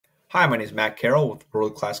Hi, my name is Matt Carroll with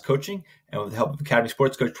World Class Coaching, and with the help of Academy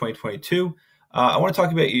Sports Coach 2022, I want to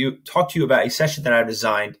talk to you about a session that I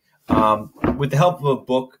designed with the help of a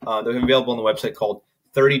book that's available on the website called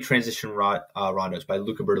 30 Transition Rondos by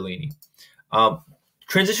Luca Bertolini.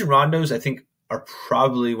 Transition rondos, I think, are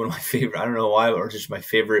probably one of my favorite. I don't know why, or just my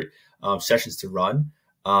favorite sessions to run.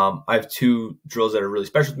 I have two drills that are really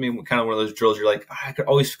special to me. Kind of one of those drills you're like, I could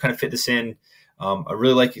always kind of fit this in. I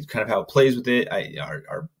really like it, kind of how it plays with it.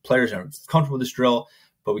 Our players are comfortable with this drill,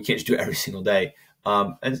 but we can't just do it every single day.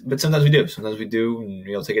 But sometimes we do. Sometimes we do.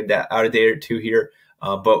 And, take it out a day or two here.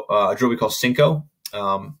 But a drill we call Cinco,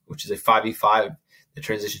 which is a 5v5 that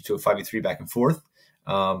transitions to a 5v3 back and forth.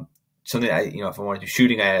 Something if I want to do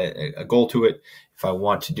shooting, I add a goal to it. If I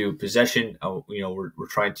want to do possession, we're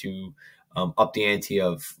trying to up the ante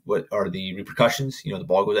of what are the repercussions. The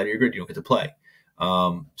ball goes out of your grid, you don't get to play.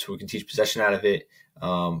 So we can teach possession out of it,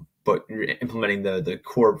 but you're implementing the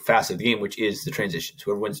core facet of the game, which is the transition. So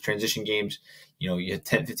whoever wins the transition games, you have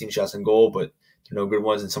 10, 15 shots on goal, but there are no good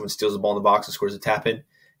ones, and someone steals the ball in the box and scores a tap-in.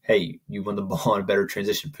 Hey, you won the ball in a better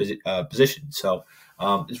transition position. So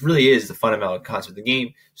this really is the fundamental concept of the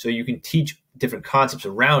game. So you can teach different concepts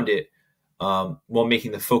around it while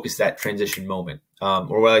making the focus that transition moment,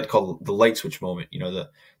 or what I like to call the light switch moment.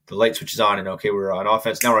 The light switch is on, and okay, we're on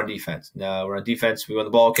offense. Now we're on defense. Now we're on defense. We won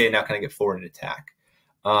the ball. Okay, now can I get forward and attack?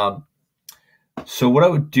 So what I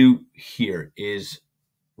would do here is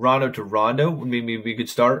rondo to rondo would maybe be a good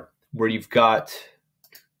start, where you've got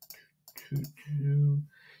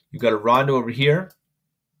a rondo over here,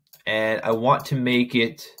 and I want to make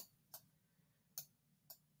it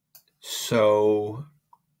so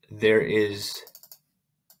there is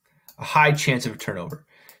a high chance of a turnover.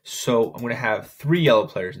 So I'm going to have 3 yellow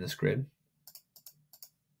players in this grid,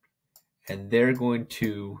 and they're going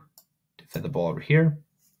to defend the ball over here.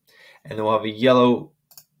 And then we'll have a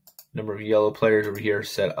number of yellow players over here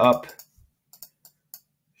set up.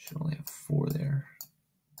 Should only have 4 there.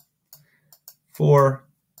 4,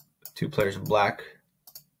 2 players in black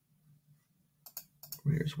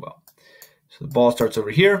over here as well. So the ball starts over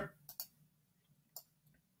here.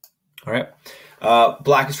 All right.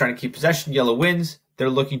 Black is trying to keep possession. Yellow wins. They're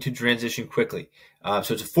looking to transition quickly.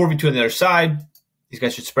 So it's a 4v2 on the other side. These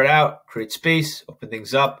guys should spread out, create space, open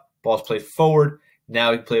things up. Ball's played forward. Now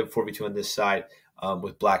we can play a 4v2 on this side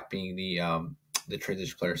with black being the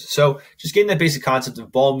transition players. So just getting that basic concept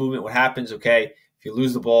of ball movement, what happens, okay, if you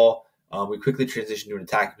lose the ball, we quickly transition to an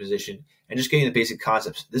attacking position, and just getting the basic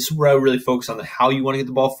concepts. This is where I really focus on how you want to get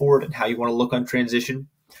the ball forward and how you want to look on transition.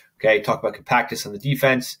 Okay, talk about compactness on the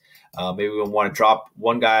defense. Maybe we want to drop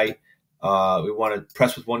one guy. We want to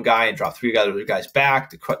press with one guy and drop 3 other guys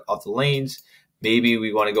back to cut off the lanes. Maybe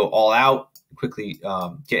we want to go all out and quickly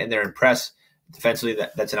get in there and press. Defensively,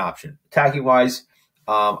 that's an option. Attacking wise,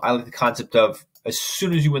 I like the concept of as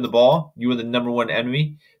soon as you win the ball, you are the number one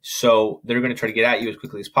enemy. So they're going to try to get at you as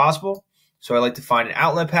quickly as possible. So I like to find an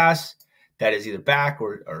outlet pass that is either back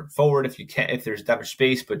or forward if there's that much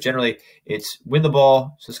space. But generally, it's win the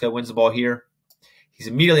ball. So this guy wins the ball here. He's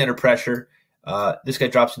immediately under pressure. This guy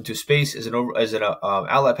drops into space as an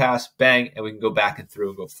outlet pass, bang, and we can go back and through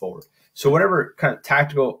and go forward. So whatever kind of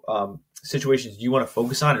tactical situations you want to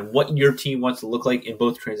focus on and what your team wants to look like in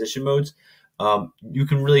both transition modes, you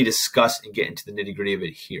can really discuss and get into the nitty-gritty of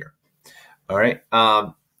it here. All right.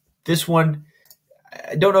 This one,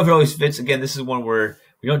 I don't know if it always fits. Again, this is one where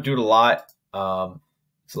we don't do it a lot.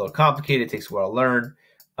 It's a little complicated. It takes a while to learn.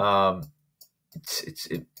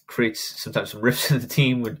 It creates sometimes some rifts in the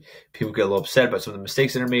team when people get a little upset about some of the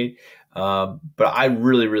mistakes that are made. But I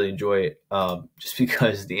really, really enjoy it just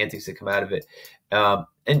because the antics that come out of it.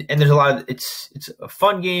 And there's a lot of it's a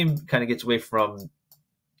fun game. Kind of gets away from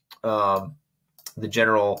the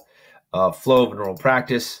general flow of a normal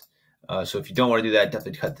practice. So if you don't want to do that,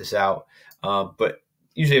 definitely cut this out. But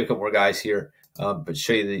usually I have a couple more guys here, but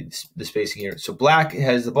show you the spacing here. So black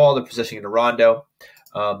has the ball. They're possessing in a rondo.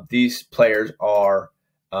 These players are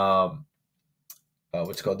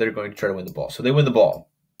they're going to try to win the ball. So they win the ball.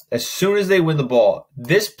 As soon as they win the ball,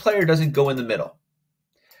 this player doesn't go in the middle.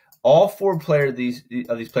 All 4 of these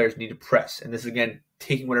players need to press. And this is, again,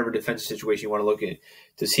 taking whatever defensive situation you want to look at.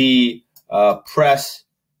 Does he press?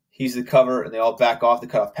 He's the cover, and they all back off to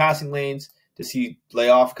cut off passing lanes. Does he lay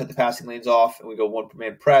off, cut the passing lanes off, and we go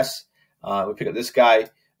 1-man press? We pick up this guy.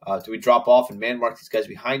 Do we drop off and man mark these guys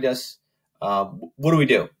behind us? What do we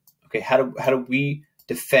do? Okay, how do we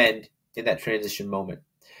defend in that transition moment?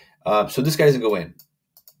 So this guy doesn't go in.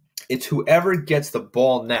 It's whoever gets the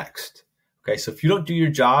ball next. Okay, so if you don't do your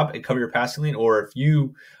job and cover your passing lane, or if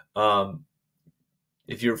you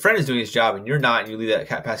if your friend is doing his job and you're not, and you leave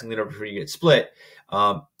that passing lane over for you to get split,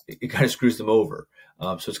 it kind of screws them over.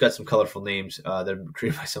 So it's got some colorful names that are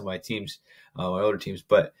created by some of my teams, my older teams.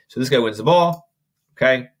 But so this guy wins the ball.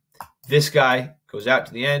 Okay. This guy goes out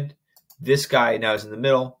to the end. This guy now is in the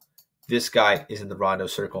middle. This guy is in the rondo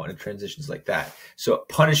circle, and it transitions like that. So it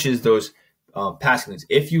punishes those passing lanes.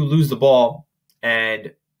 If you lose the ball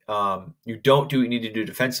and you don't do what you need to do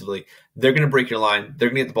defensively, they're going to break your line. They're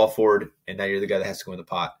going to get the ball forward, and now you're the guy that has to go in the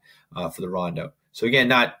pot for the rondo. So again,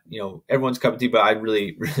 not everyone's cup of tea, but I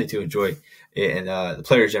really, really do enjoy it, and the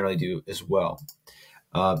players generally do as well.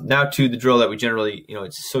 Now to the drill that we generally,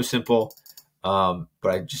 it's so simple, but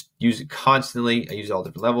I just use it constantly. I use it all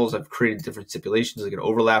different levels. I've created different stipulations, like an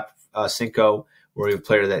overlap Cinco, where you have a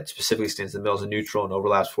player that specifically stands in the middle as a neutral and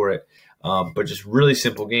overlaps for it. But just really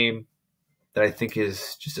simple game that I think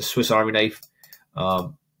is just a Swiss Army knife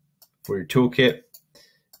for your toolkit.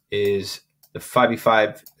 Is the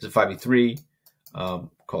 5v5 is a 5v3.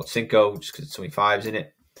 Called Cinco, just because it's so many fives in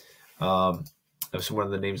it. That was one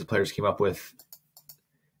of the names the players came up with.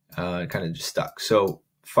 Kind of just stuck. So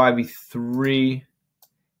 5v3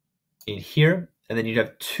 in here, and then you'd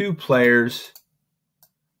have two players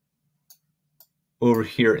over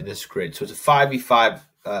here in this grid. So it's a 5v5.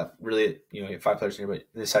 Really, you have 5 players in here, but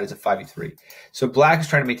this side is a 5v3. So black is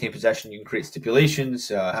trying to maintain possession. You can create stipulations,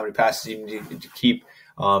 how many passes you need to keep,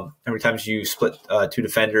 how many times you split 2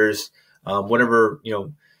 defenders, whatever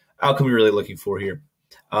outcome you're really looking for here.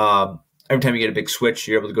 Every time you get a big switch,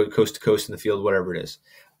 you're able to go coast to coast in the field, whatever it is.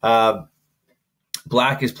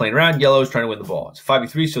 Black is playing around. Yellow is trying to win the ball. It's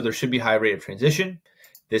 5v3, so there should be high rate of transition.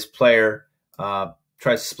 This player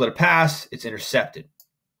tries to split a pass. It's intercepted.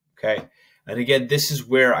 Okay. And again, this is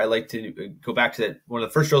where I like to go back to that one of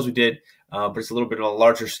the first drills we did, but it's a little bit on a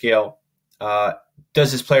larger scale.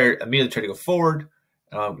 Does this player immediately try to go forward,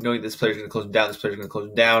 knowing this player is going to close him down? This player is going to close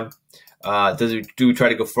him down. Do we try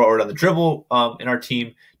to go forward on the dribble in our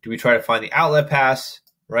team? Do we try to find the outlet pass,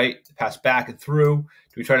 right? Pass back and through.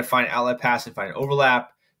 Do we try to find an outlet pass and find an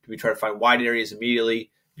overlap? Do we try to find wide areas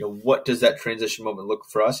immediately? What does that transition moment look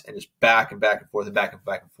for us? And just back and back and forth and back and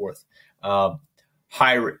back and forth.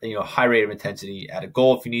 High rate of intensity at a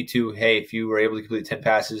goal if you need to. Hey, if you were able to complete 10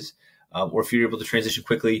 passes, or if you're able to transition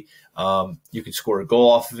quickly, you can score a goal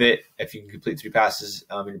off of it. If you can complete 3 passes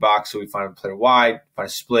in your box, so we find a player wide, find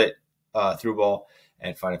a split through ball,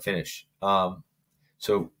 and find a finish.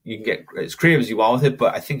 So you can get as creative as you want with it,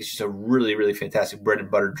 but I think it's just a really, really fantastic bread and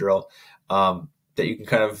butter drill that you can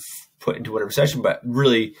kind of put into whatever session, but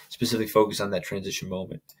really specifically focus on that transition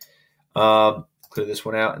moment. Clear this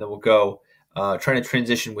one out, and then we'll go trying to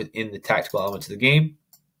transition within the tactical elements of the game.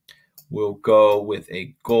 We'll go with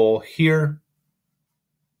a goal here.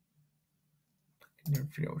 I can never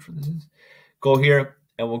figure out which one this is. Goal here,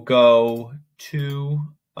 and we'll go 2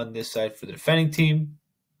 on this side for the defending team.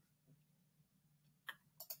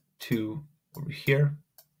 2 over here.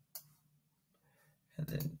 And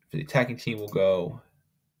then for the attacking team, we'll go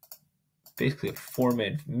basically a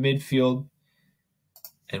 4-man midfield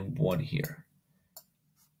and 1 here.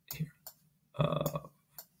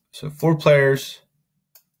 So 4 players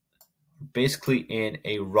basically in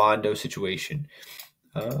a rondo situation.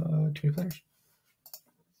 Too many players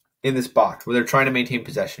in this box where they're trying to maintain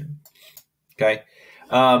possession. Okay.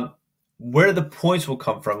 Where the points will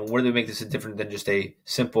come from and where they make this different than just a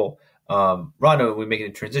simple rondo, we make it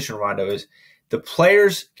a transitional rondo, is the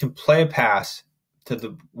players can play a pass to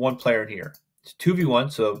the one player in here. It's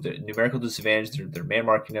 2v1, so the numerical disadvantage, they're man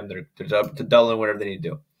marking them, they're doubling whatever they need to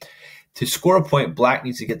do. To score a point, black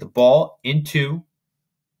needs to get the ball into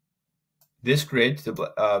this grid, to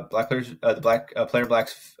the player in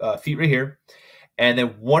black's feet right here, and then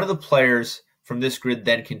one of the players from this grid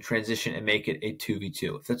then can transition and make it a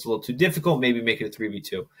 2v2. If that's a little too difficult, maybe make it a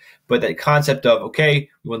 3v2. But that concept of, okay,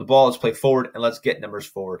 we won the ball, let's play forward, and let's get numbers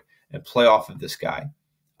forward and play off of this guy.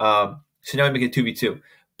 So now we make it 2v2.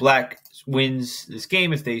 Black wins this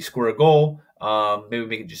game if they score a goal. Maybe we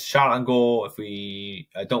make it just a shot on goal if we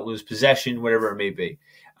don't lose possession, whatever it may be.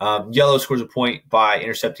 Yellow scores a point by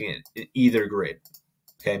intercepting it in either grid.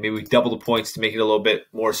 Okay, maybe we double the points to make it a little bit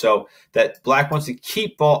more so that black wants to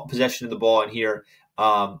keep possession of the ball in here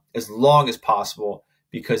as long as possible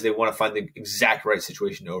because they want to find the exact right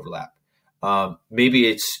situation to overlap. Maybe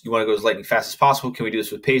it's you want to go as lightning fast as possible. Can we do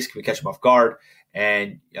this with pace? Can we catch them off guard?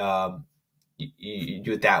 And you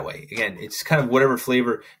do it that way. Again, it's kind of whatever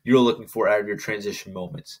flavor you're looking for out of your transition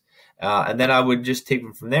moments. And then I would just take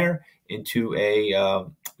them from there into a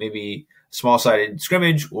maybe small-sided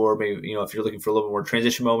scrimmage, or maybe if you're looking for a little bit more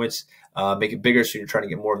transition moments, make it bigger so you're trying to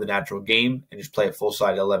get more of the natural game and just play it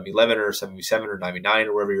full-sided 11v11 or 7v7 or 9v9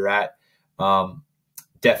 or wherever you're at.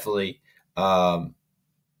 Definitely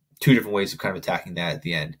two different ways of kind of attacking that at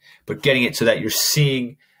the end, but getting it so that you're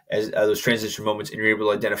seeing as those transition moments, and you're able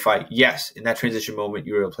to identify, yes, in that transition moment,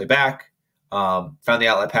 you were able to play back, found the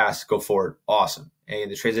outlet pass, go forward. Awesome. And in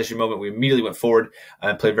the transition moment, we immediately went forward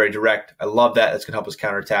and played very direct. I love that. That's going to help us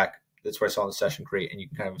counterattack. That's where I saw in the session. Great. And you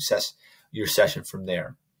can kind of assess your session from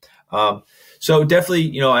there. So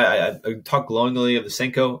definitely, I talk glowingly of the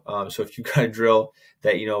Senko. So if you got a drill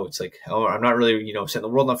that, it's like, oh, I'm not really, setting the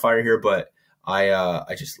world on fire here, but I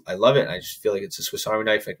love it. And I just feel like it's a Swiss Army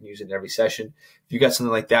knife. I can use it in every session. If you got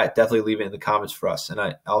something like that, definitely leave it in the comments for us. And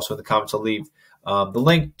I also in the comments, I'll leave the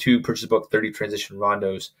link to purchase the book 30 Transition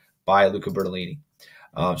Rondos by Luca Bertolini.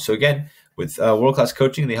 So again, with world-class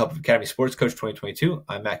coaching and the help of Academy Sports Coach 2022,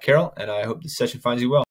 I'm Matt Carroll, and I hope this session finds you well.